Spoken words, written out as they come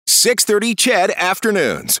6:30 CHED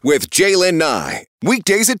Afternoons with Jaylen Nye.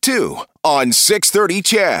 Weekdays at 2 on 6:30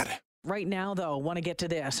 CHED. Right now, though, want to get to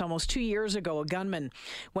this. Almost 2 years ago, a gunman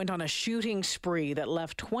went on a shooting spree that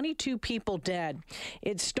left 22 people dead.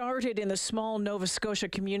 It started in the small Nova Scotia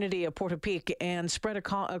community of Portapique and spread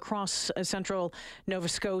across central Nova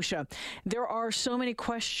Scotia. There are so many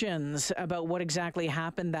questions about what exactly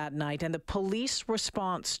happened that night and the police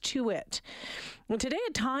response to it. Well, today,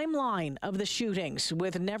 a timeline of the shootings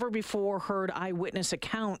with never-before-heard eyewitness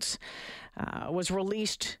accounts was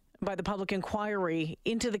released by the public inquiry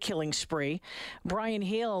into the killing spree. Brian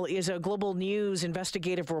Hill is a Global News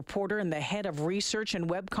investigative reporter and the head of research and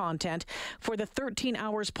web content for the 13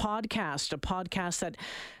 Hours podcast, a podcast that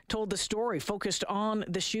told the story, focused on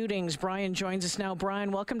the shootings. Brian joins us now.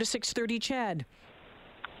 Brian, welcome to 6:30 CHED.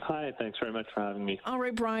 Hi, thanks very much for having me. All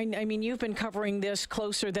right, Brian, I mean, you've been covering this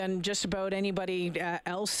closer than just about anybody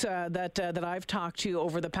else that I've talked to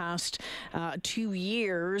over the past 2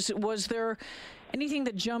 years. Was there anything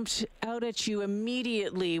that jumped out at you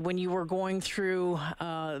immediately when you were going through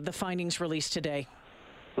the findings released today?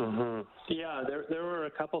 Mm-hmm. Yeah, there were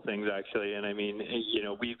a couple things actually, and I mean, you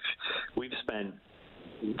know, we've spent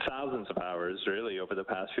thousands of hours really over the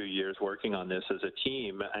past few years working on this as a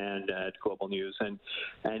team and at Global News, and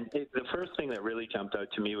the first thing that really jumped out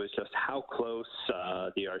to me was just how close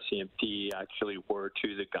the RCMP actually were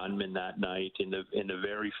to the gunman that night in the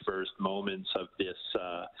very first moments of this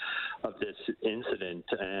incident,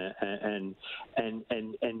 and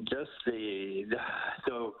just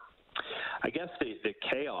so. I guess the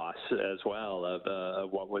chaos as well of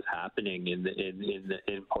what was happening in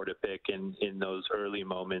Portapique in those early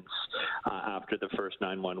moments after the first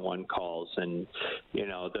 911 calls, and you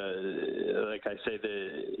know, like I say,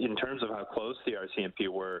 in terms of how close the RCMP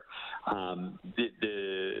were,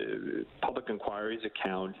 the public inquiries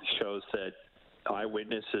account shows that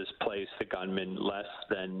eyewitnesses placed the gunman less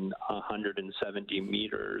than 170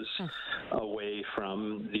 meters away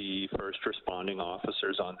from the first responding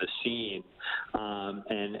officers on the scene.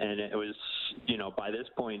 And it was, you know, by this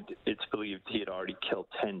point, it's believed he had already killed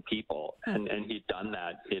 10 people, and he'd done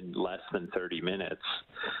that in less than 30 minutes.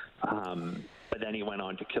 But then he went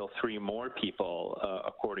on to kill 3 more people,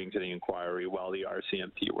 according to the inquiry, while the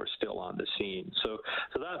RCMP were still on the scene. So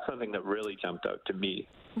that's something that really jumped out to me.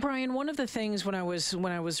 Brian, one of the things when I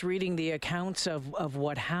was reading the accounts of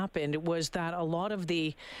what happened was that a lot of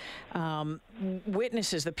the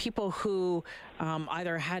witnesses, the people who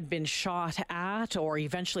either had been shot at or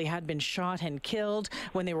eventually had been shot and killed,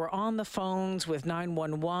 when they were on the phones with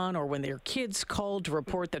 911 or when their kids called to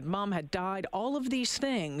report that mom had died, all of these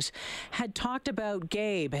things had talked about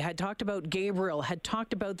Gabe, had talked about Gabriel, had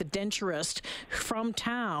talked about the denturist from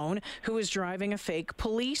town who was driving a fake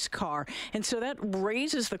police car. And so that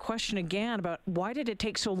raises the question again about why did it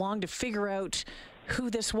take so long to figure out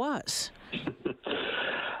who this was?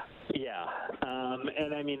 Yeah,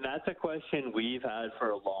 and I mean, that's a question we've had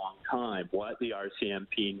for a long time, what the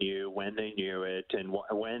RCMP knew, when they knew it, and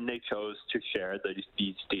when they chose to share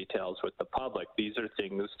these details with the public. These are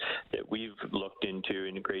things that we've looked into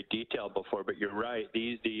in great detail before, but you're right.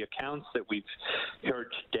 The accounts that we've heard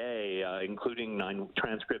today, including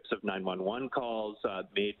transcripts of 911 calls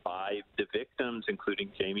made by the victims, including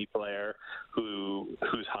Jamie Blair,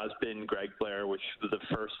 whose husband, Greg Blair, was the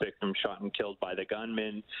first victim shot and killed by the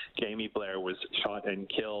gunman. Jamie Blair was shot and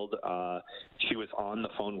killed. She was on the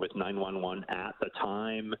phone with 911 at the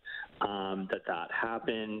time that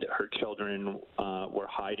happened. Her children were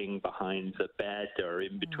hiding behind the bed or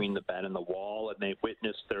in between the bed and the wall, and they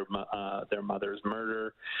witnessed their mother's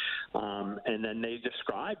murder. And then they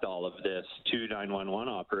described all of this to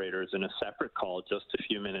 911 operators in a separate call just a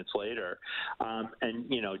few minutes later. And,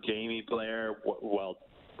 you know, Jamie Blair, well,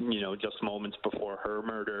 you know, just moments before her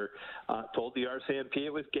murder, told the RCMP it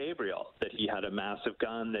was Gabriel, that he had a massive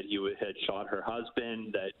gun, that he had shot her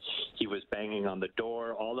husband, that he was banging on the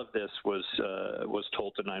door. All of this was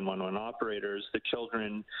told to 911 operators. The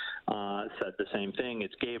children said the same thing.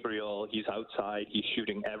 It's Gabriel. He's outside. He's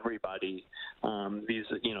shooting everybody. These,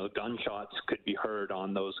 you know, gunshots could be heard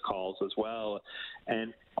on those calls as well.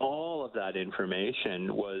 And all of that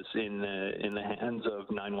information was in the hands of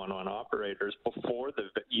 911 operators before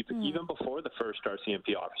even before the first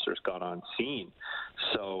RCMP officers got on scene.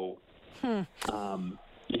 So,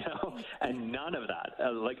 you know, and none of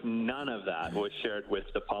that was shared with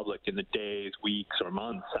the public in the days, weeks, or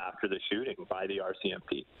months after the shooting by the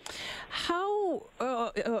RCMP. How?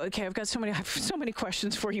 Okay, I've got so many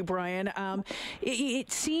questions for you, Brian.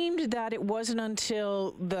 It seemed that it wasn't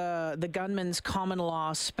until the gunman's common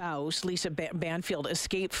law spouse, Lisa Banfield,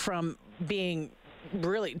 escaped from being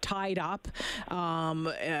really tied up,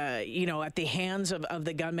 at the hands of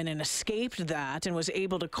the gunman and escaped that and was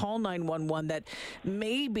able to call 911, that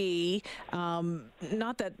maybe,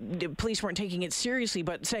 not that the police weren't taking it seriously,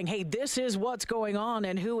 but saying, hey, this is what's going on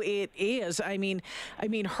and who it is. I mean,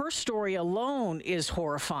 her story alone is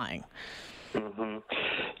horrifying. Mm-hmm.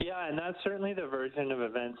 Yeah, and that's certainly the version of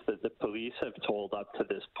events that the police have told up to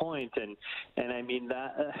this point, and I mean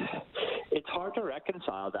that it's hard to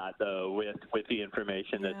reconcile that though with the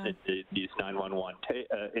information that's in these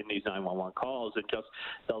 911 calls, and just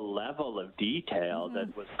the level of detail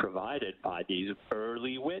that was provided by these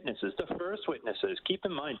early witnesses, the first witnesses. Keep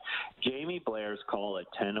in mind, Jamie Blair's call at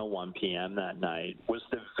 10:01 p.m. that night was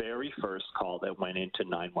the very first call that went into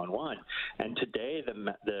 911, and today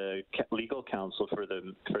the legal counsel for the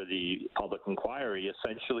public inquiry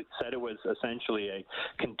essentially said it was essentially a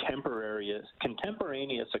contemporaneous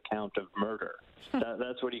account of murder.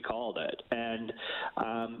 That's what he called it, and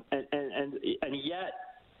yet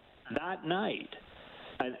that night,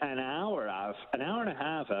 an hour and a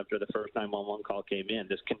half after the first 911 call came in,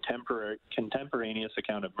 this contemporaneous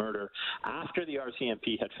account of murder, after the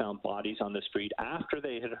RCMP had found bodies on the street, after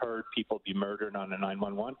they had heard people be murdered on a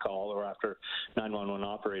 911 call, or after 911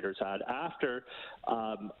 operators had, after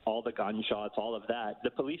all the gunshots, all of that,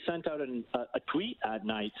 the police sent out a tweet at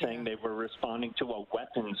night saying they were responding to a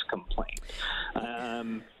weapons complaint.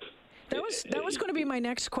 That was going to be my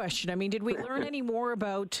next question. I mean, did we learn any more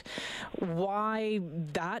about why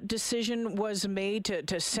that decision was made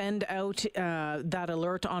to send out that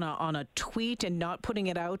alert on a tweet and not putting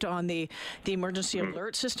it out on the emergency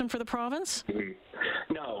alert system for the province?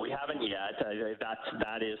 No, we haven't yet.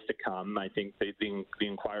 That is to come. I think the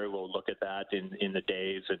inquiry will look at that in the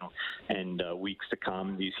days and weeks to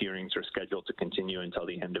come. These hearings are scheduled to continue until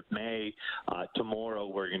the end of May. Tomorrow,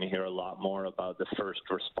 we're going to hear a lot more about the first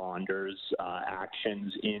responders'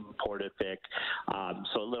 actions in Portapique.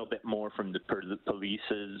 So a little bit more from the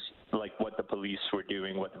police's, like what the police were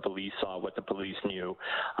doing, what the police saw, what the police knew.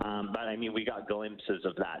 But I mean, we got glimpses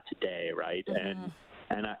of that today, right? Mm-hmm.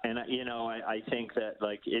 And I think that,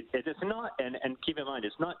 like, it is not, and keep in mind,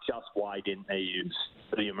 it's not just why didn't they use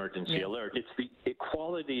the emergency alert, it's the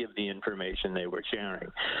quality of the information they were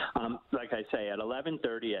sharing. Like I say, at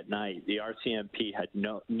 11:30 at night, the RCMP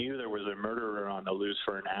knew there was a murderer on the loose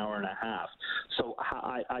for an hour and a half. So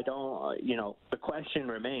I don't, the question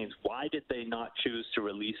remains, why did they not choose to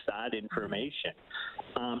release that information?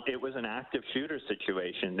 It was an active shooter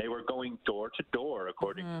situation. They were going door to door,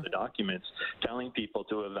 according to the documents, telling people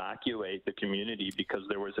to evacuate the community because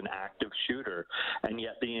there was an active shooter. And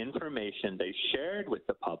yet the information they shared with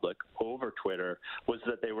the public over Twitter was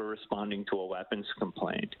that they were responding to a weapons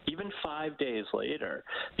complaint. Even 5 days later,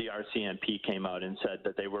 the RCMP came out and said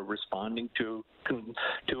that they were responding to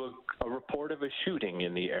a report of a shooting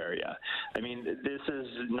in the area. I mean, this is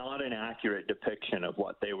not an accurate depiction of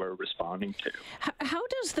what they were responding to. How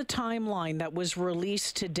does the timeline that was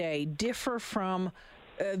released today differ from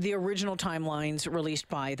the original timelines released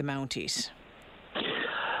by the Mounties?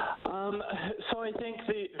 So I think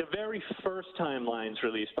the very first timelines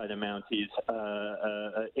released by the Mounties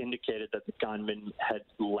indicated that the gunman had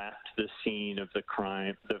left the scene of the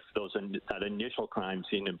crime, that initial crime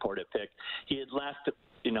scene in Portapique. He had left,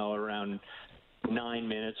 around 9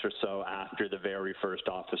 minutes or so after the very first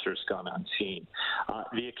officers got on scene.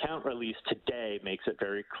 The account released today makes it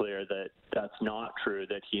very clear that that's not true,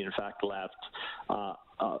 that he in fact left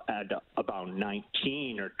at about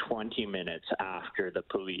 19 or 20 minutes after the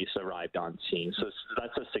police arrived on scene. So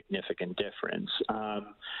that's a significant difference.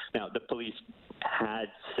 Now, the police had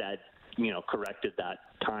said, corrected that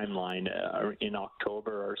timeline in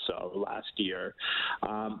October or so last year.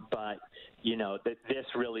 But, that this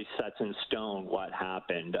really sets in stone what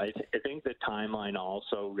happened. I think the timeline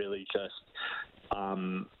also really just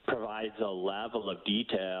provides a level of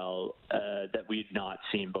detail that we'd not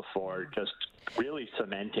seen before, just really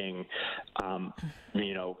cementing, and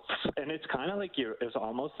it's kind of like it's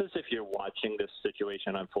almost as if you're watching this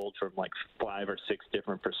situation unfold from like 5 or 6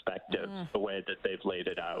 different perspectives, the way that they've laid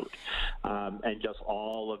it out, and just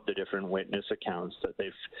all of the different witness accounts that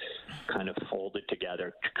they've kind of folded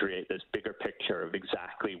together to create this bigger picture of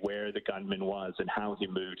exactly where the gunman was and how he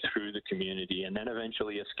moved through the community and then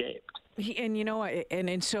eventually escaped.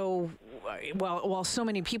 And so while so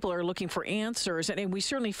many people are looking for answers, and we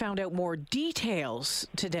certainly found out more details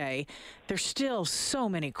today, there's still so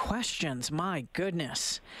many questions. My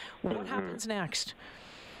goodness. What happens next?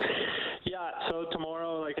 Yeah, so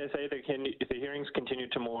tomorrow, like I say, the hearings continue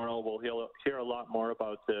tomorrow. tomorrow we'll hear a lot more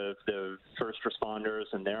about the first responders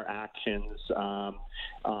and their actions,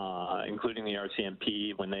 including the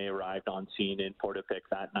RCMP when they arrived on scene in Portapique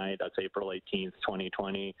that night. That's April 18th,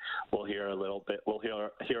 2020. We'll hear a little bit. We'll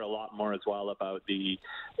hear a lot more as well about the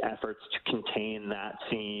efforts to contain that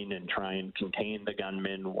scene and try and contain the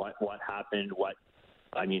gunman. What happened?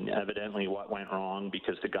 Evidently what went wrong,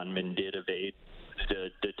 because the gunman did evade the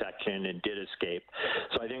detection and did escape.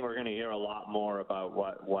 So I think we're going to hear a lot more about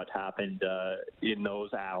what happened in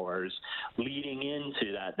those hours leading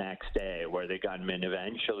into that next day, where the gunman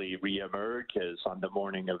eventually reemerges on the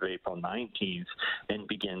morning of April 19th and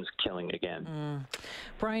begins killing again.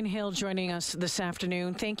 Brian Hill joining us this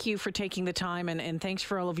afternoon. Thank you for taking the time, and thanks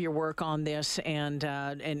for all of your work on this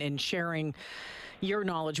and sharing your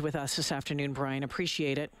knowledge with us this afternoon, Brian.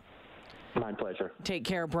 Appreciate it. My pleasure. Take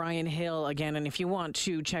care, Brian Hill, again. And if you want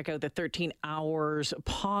to check out the 13 Hours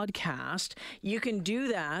podcast, you can do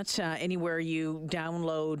that anywhere you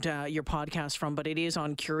download your podcast from, but it is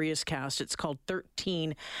on Curious Cast. It's called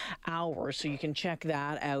 13 Hours, so you can check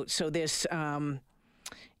that out. So this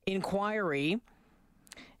inquiry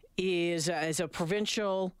is a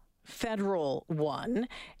provincial federal one,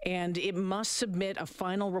 and it must submit a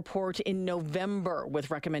final report in November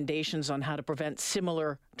with recommendations on how to prevent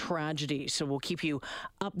similar tragedies. So we'll keep you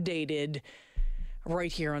updated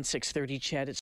right here on 630 CHED.